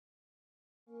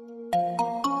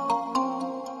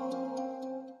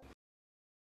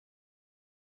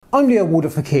I'm Leo Warder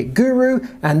for Kit Guru,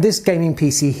 and this gaming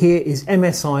PC here is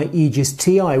MSI Aegis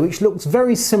Ti, which looks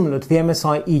very similar to the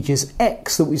MSI Aegis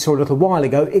X that we saw a little while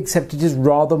ago, except it is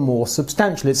rather more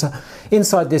substantial. It's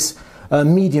inside this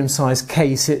medium-sized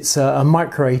case. It's a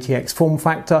micro ATX form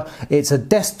factor. It's a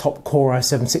desktop Core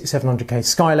i7-6700K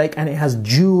Skylake, and it has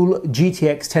dual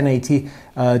GTX 1080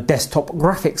 desktop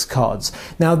graphics cards.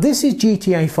 Now this is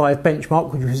GTA 5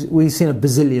 benchmark, which we've seen a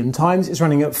bazillion times. It's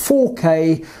running at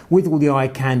 4K with all the eye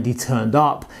candy turned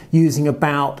up, using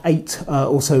about 8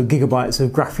 or so gigabytes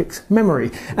of graphics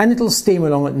memory, and it'll steam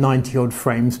along at 90 odd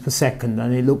frames per second,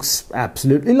 and it looks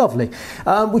absolutely lovely,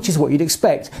 which is what you'd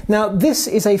expect. Now this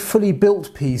is a fully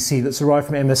built PC that's arrived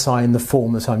from MSI in the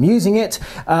form that I'm using it.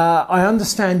 I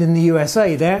understand in the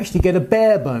USA they actually get a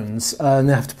bare bones, and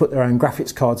they have to put their own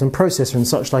graphics cards and processor and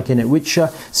such like in it, which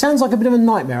sounds like a bit of a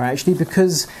nightmare actually,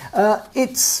 because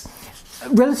it's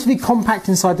relatively compact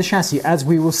inside the chassis, as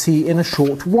we will see in a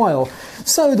short while.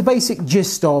 So the basic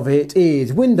gist of it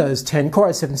is Windows 10 Core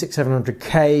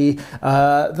i7-6700K.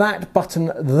 That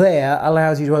button there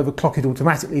allows you to overclock it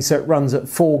automatically, so it runs at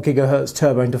 4 GHz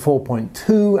turbo into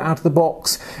 4.2 out of the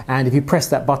box, and if you press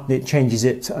that button it changes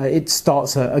it. It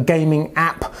starts a gaming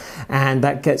app, and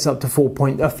that gets up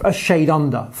to a shade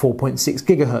under 4.6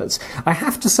 GHz. I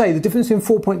have to say the difference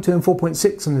between 4.2 and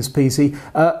 4.6 on this PC,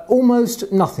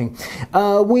 almost nothing.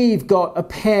 We've got a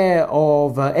pair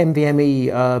of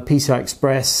NVMe PCI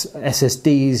Express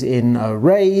SSDs in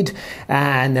RAID,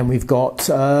 and then we've got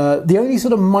the only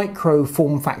sort of micro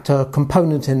form factor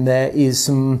component in there is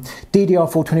some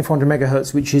DDR4 2400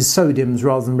 MHz, which is SODIMMs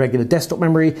rather than regular desktop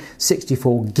memory,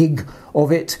 64 gig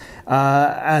of it,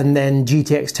 and then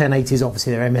GTX 1080s,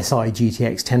 obviously they're MSI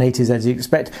GTX 1080s as you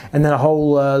expect, and then a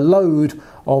whole load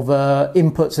of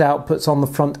inputs and outputs on the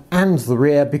front and the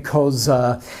rear, because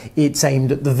it's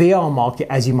aimed at the VR market,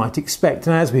 as you might expect.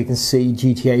 And as we can see,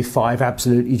 GTA 5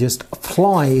 absolutely just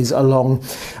flies along.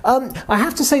 I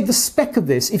have to say the spec of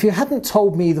this, if you hadn't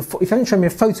told me, if you hadn't shown me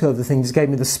a photo of the thing, just gave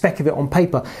me the spec of it on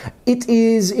paper, it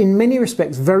is in many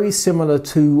respects very similar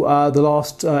to the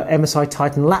last MSI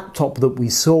Titan laptop that we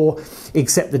saw,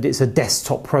 except that it's a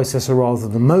desktop processor rather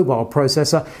than a mobile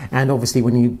processor, and obviously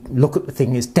when you look at the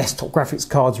thing, it's desktop graphics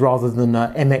cards rather than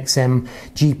MXM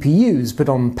GPUs, but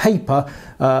on paper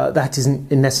that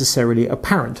isn't necessarily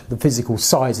apparent. The physical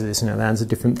size of this, is a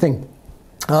different thing.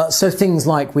 So things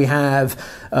like we have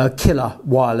killer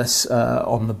wireless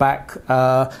on the back,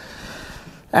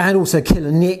 and also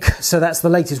killer NIC, so that's the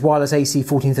latest wireless AC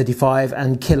 1435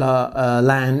 and killer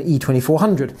LAN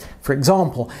E2400, for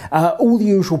example. All the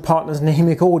usual partners,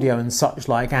 Nahimic Audio and such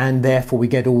like, and therefore we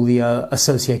get all the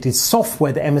associated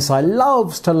software that MSI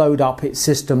loves to load up its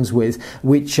systems with,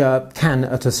 which can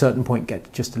at a certain point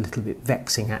get just a little bit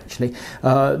vexing actually.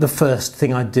 The first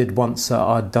thing I did once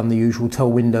I'd done the usual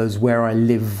tell Windows where I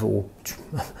live, or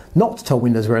not tell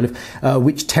Windows where I live,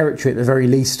 which territory at the very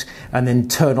least, and then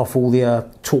turn off all the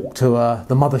talk to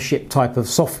the mothership type of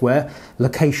software,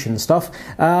 location stuff.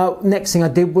 Next thing I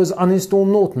did was uninstall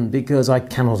Norton, because I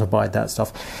cannot abide that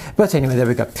stuff. But anyway, there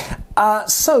we go.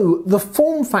 So the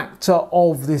form factor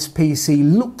of this PC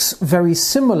looks very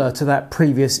similar to that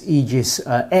previous Aegis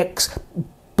X,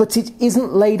 but it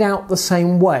isn't laid out the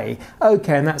same way.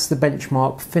 Okay, and that's the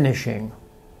benchmark finishing,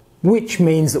 which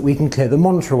means that we can clear the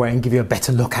monitor away and give you a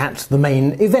better look at the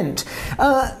main event.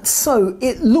 So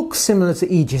it looks similar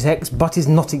to Aegis X, but is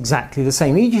not exactly the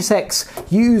same. Aegis X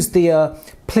used the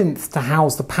plinth to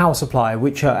house the power supply,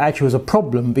 which actually was a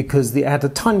problem because it had a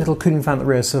tiny little cooling fan at the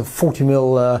rear, so a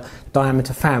 40mm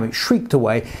diameter fan, which shrieked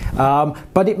away,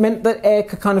 but it meant that air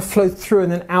could kind of flow through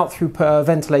and then out through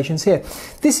ventilations here.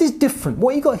 This is different.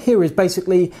 What you got here is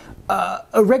basically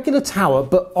a regular tower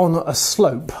but on a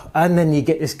slope, and then you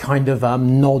get this kind of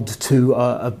nod to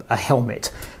a helmet.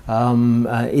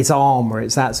 It's armour,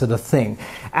 it's that sort of thing,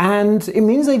 and it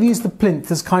means they've used the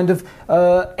plinth as kind of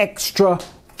extra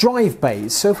drive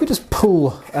bays. So if we just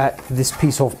pull at this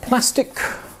piece of plastic,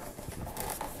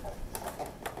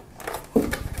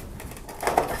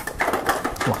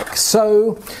 like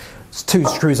so. It's 2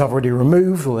 screws I've already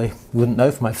removed, or they wouldn't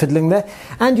know for my fiddling there,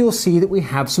 and you'll see that we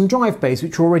have some drive bays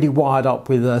which are already wired up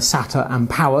with SATA and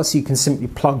power, so you can simply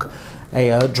plug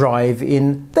a drive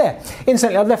in there.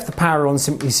 Incidentally, I've left the power on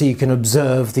simply so you can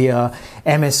observe the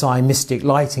MSI Mystic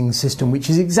lighting system, which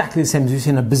is exactly the same as we've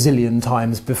seen a bazillion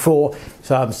times before.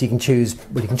 So you can choose,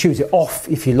 well, you can choose it off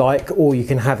if you like, or you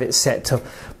can have it set to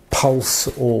pulse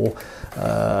or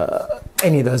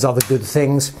any of those other good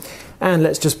things. And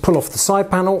let's just pull off the side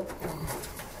panel.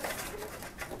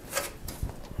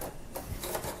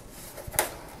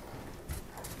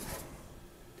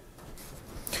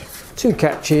 Two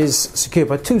catches secured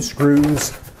by 2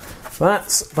 screws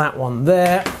that's that one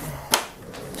there.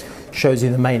 Shows you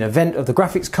the main event of the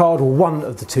graphics card, or one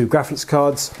of the two graphics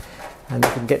cards. And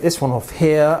you can get this one off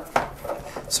here.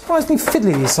 Surprisingly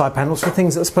fiddly, these side panels, for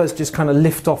things that are supposed to just kind of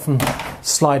lift off and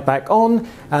slide back on.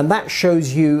 And that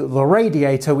shows you the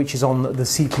radiator, which is on the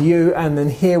CPU. And then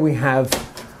here we have,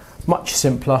 much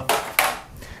simpler,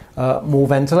 more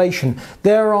ventilation.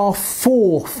 There are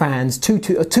 4 fans, two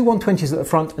 120s at the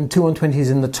front and 2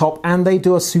 120s in the top, and they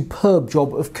do a superb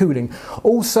job of cooling.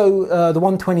 Also, the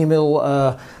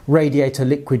 120mm radiator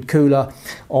liquid cooler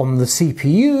on the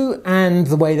CPU, and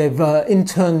the way they've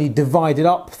internally divided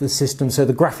up the system, so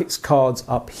the graphics cards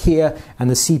up here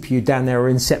and the CPU down there are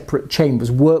in separate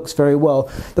chambers, works very well.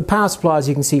 The power supply, as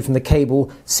you can see from the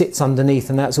cable, sits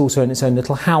underneath, and that's also in its own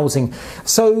little housing.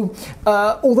 So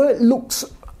although it looks,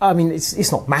 I mean,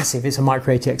 it's not massive, it's a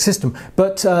micro ATX system,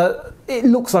 but it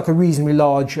looks like a reasonably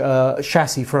large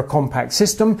chassis for a compact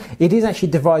system. It is actually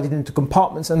divided into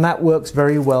compartments, and that works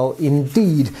very well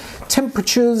indeed.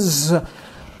 Temperatures,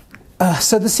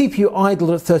 so the CPU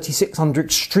idled at 3600,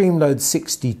 extreme load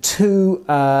 62,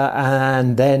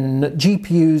 and then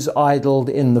GPUs idled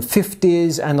in the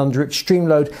 50s and under extreme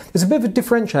load. There's a bit of a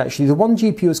differential actually. The one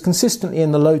GPU is consistently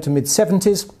in the low to mid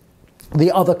 70s. The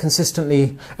other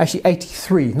consistently, actually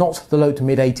 83, not the low to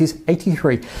mid 80s,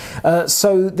 83.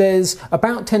 So there's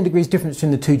about 10 degrees difference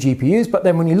between the two GPUs, but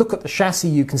then when you look at the chassis,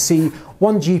 you can see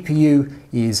one GPU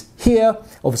is here.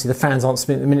 Obviously the fans aren't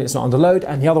spinning at the minute, it's not under load,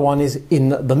 and the other one is in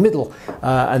the middle.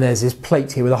 And there's this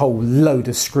plate here with a whole load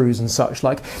of screws and such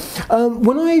like.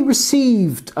 When I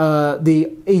received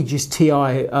the Aegis Ti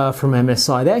from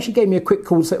MSI, they actually gave me a quick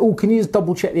call to say, oh, can you just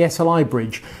double check the SLI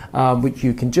bridge, which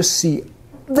you can just see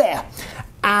there,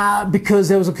 because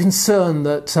there was a concern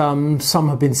that some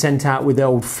have been sent out with the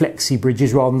old flexi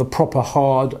bridges rather than the proper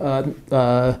hard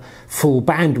full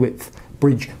bandwidth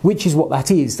bridge, which is what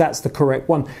that is. That's the correct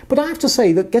one. But I have to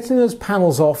say that getting those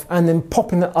panels off and then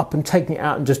popping it up and taking it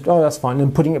out and just, oh, that's fine,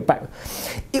 and putting it back,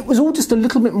 it was all just a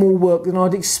little bit more work than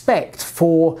I'd expect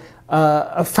for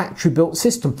a factory-built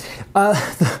system.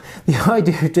 The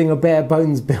idea of doing a bare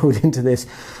bones build into this,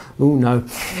 oh no.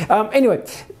 Anyway,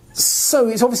 so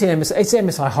it's obviously it's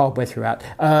MSI hardware throughout.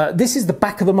 This is the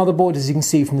back of the motherboard, as you can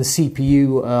see from the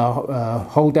CPU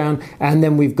hold down, and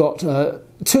then we've got 2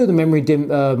 of the memory DIMM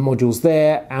modules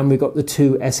there, and we've got the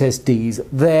 2 SSDs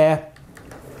there,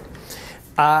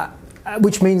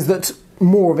 which means that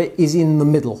more of it is in the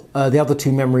middle. The other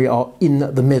 2 memory are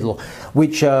in the middle,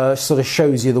 which sort of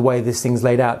shows you the way this thing's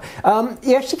laid out.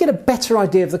 You actually get a better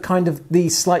idea of the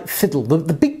slight fiddle.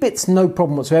 The big bits, no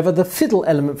problem whatsoever. The fiddle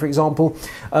element, for example,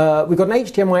 we've got an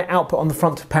HDMI output on the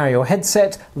front to power your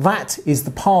headset. That is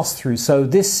the pass-through. So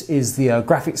this is the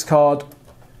graphics card,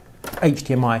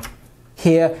 HDMI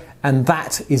here, and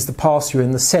that is the pass-through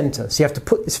in the center. So you have to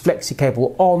put this flexi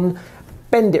cable on,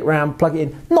 bend it round, plug it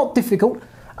in. Not difficult.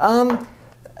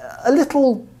 A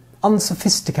little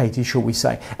unsophisticated, shall we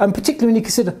say, and particularly when you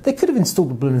consider they could have installed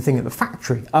the blooming thing at the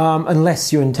factory,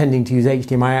 unless you're intending to use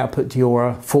HDMI output to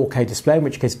your 4K display, in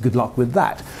which case good luck with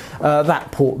that.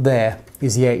 That port there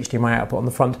is the HDMI output on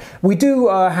the front. We do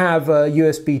have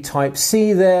USB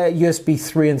Type-C there, USB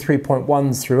 3 and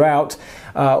 3.1s throughout,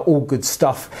 all good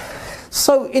stuff.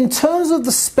 So in terms of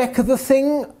the spec of the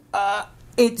thing,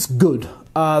 it's good.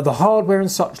 The hardware and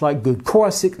such like good. Core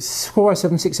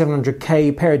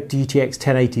i7-6700K, pair of GTX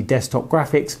 1080 desktop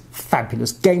graphics,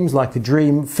 fabulous. Games like a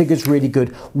dream, figures really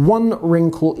good. One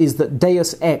wrinkle is that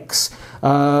Deus Ex,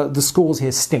 the scores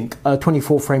here stink,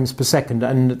 24 frames per second,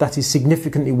 and that is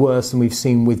significantly worse than we've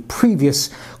seen with previous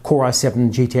Core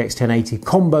i7 GTX 1080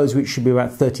 combos, which should be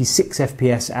about 36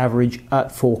 FPS average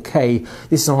at 4K.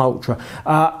 This is on Ultra.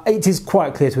 It is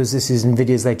quite clear to us this is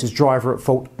NVIDIA's latest driver at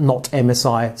fault, not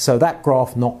MSI, so that graph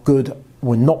not good.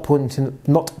 We're not pointing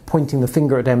the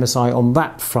finger at MSI on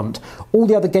that front. All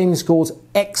the other gaming scores,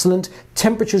 excellent.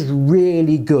 Temperature's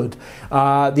really good.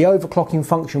 The overclocking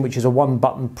function, which is a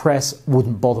 1-button press,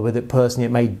 wouldn't bother with it personally.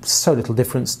 It made so little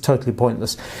difference, totally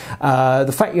pointless.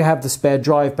 The fact you have the spare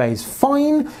drive bay is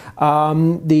fine.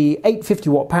 The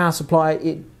 850-watt power supply,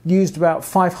 it used about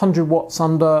 500 watts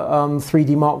under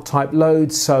 3D Mark type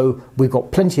loads, so we've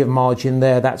got plenty of margin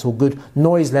there. That's all good.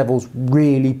 Noise levels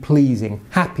really pleasing.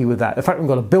 Happy with that. The fact we've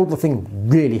got to build the thing,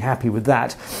 really happy with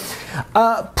that.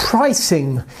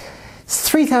 Pricing.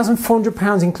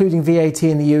 £3,400 including VAT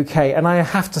in the UK, and I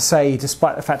have to say,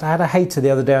 despite the fact I had a hater the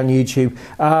other day on YouTube,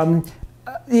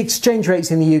 The exchange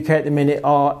rates in the UK at the minute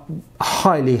are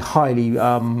highly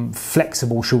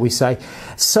flexible, shall we say.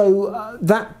 So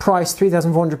that price,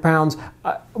 £3,400,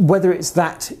 whether it's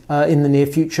that in the near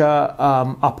future,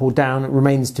 up or down,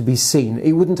 remains to be seen.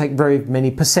 It wouldn't take very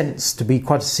many percents to be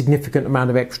quite a significant amount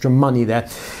of extra money there.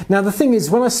 Now the thing is,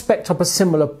 when I spec'd up a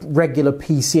similar regular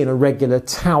PC in a regular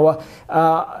tower,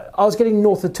 I was getting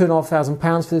north of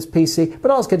 £2,500 for this PC, but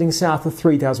I was getting south of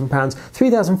 £3,000.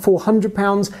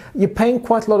 £3,400, you're paying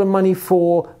quite a lot of money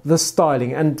for the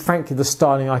styling, and frankly the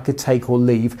styling I could take or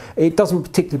leave. It doesn't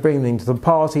particularly bring anything to the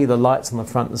party, the lights on the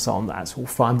front and so on, that's all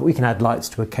fine, but we can add lights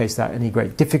to a case without any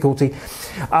great difficulty.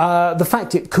 The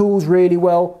fact it cools really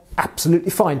well, absolutely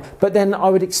fine. But then I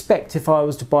would expect, if I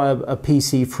was to buy a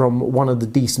PC from one of the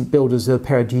decent builders with a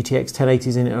pair of GTX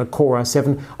 1080s in it and a Core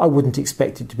i7, I wouldn't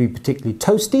expect it to be particularly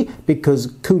toasty,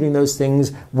 because cooling those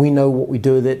things, we know what we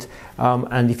do with it.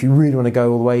 And if you really want to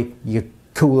go all the way, you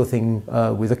cool the thing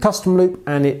with a custom loop,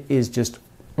 and it is just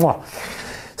mwah.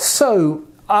 So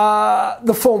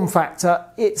the form factor,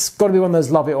 it's got to be one of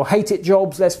those love it or hate it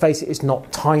jobs. Let's face it, it's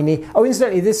not tiny. Oh,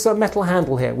 incidentally, this metal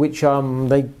handle here, which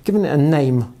they've given it a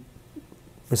name.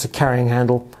 It's a carrying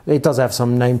handle. It does have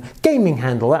some name. Gaming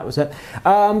handle, that was it.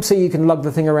 So you can lug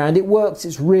the thing around. It works.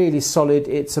 It's really solid.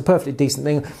 It's a perfectly decent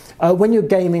thing. When you're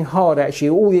gaming hard, actually,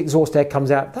 all the exhaust air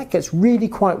comes out. That gets really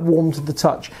quite warm to the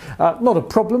touch. Not a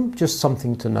problem, just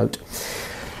something to note.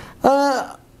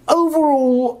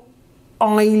 Overall,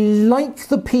 I like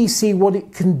the PC, what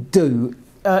it can do.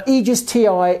 Aegis Ti,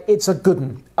 it's a good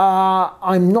one.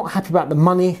 I'm not happy about the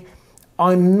money.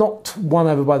 I'm not won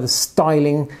over by the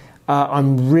styling.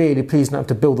 I'm really pleased not to have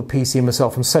to build a PC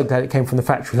myself. I'm so glad it came from the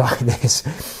factory like this.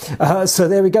 So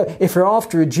there we go. If you're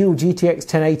after a dual GTX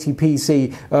 1080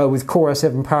 PC with Core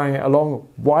i7 powering it along,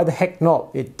 why the heck not?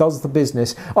 It does the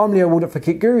business. I'm Leo Waldup for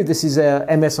Kit Guru. This is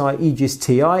MSI Aegis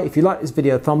Ti. If you like this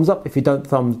video, thumbs up. If you don't,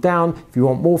 thumbs down. If you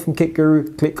want more from Kit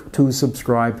Guru, click to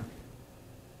subscribe.